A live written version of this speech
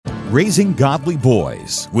Raising Godly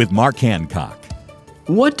Boys with Mark Hancock.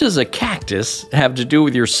 What does a cactus have to do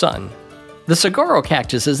with your son? The saguaro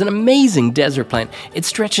cactus is an amazing desert plant. It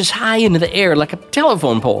stretches high into the air like a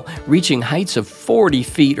telephone pole, reaching heights of 40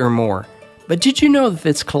 feet or more. But did you know that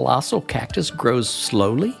this colossal cactus grows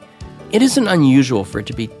slowly? It isn't unusual for it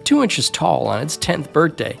to be 2 inches tall on its 10th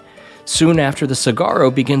birthday. Soon after, the saguaro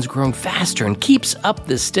begins growing faster and keeps up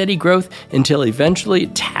this steady growth until eventually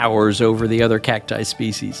it towers over the other cacti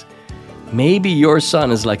species. Maybe your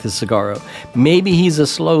son is like the saguaro. Maybe he's a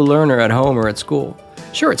slow learner at home or at school.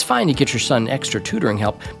 Sure, it's fine to get your son extra tutoring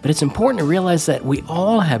help, but it's important to realize that we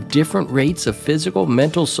all have different rates of physical,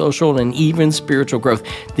 mental, social, and even spiritual growth.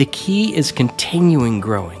 The key is continuing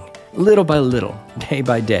growing, little by little, day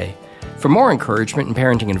by day. For more encouragement and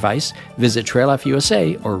parenting advice, visit Trail Life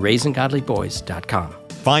USA or RaisingGodlyBoys.com.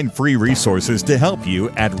 Find free resources to help you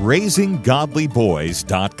at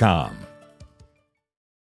RaisingGodlyBoys.com.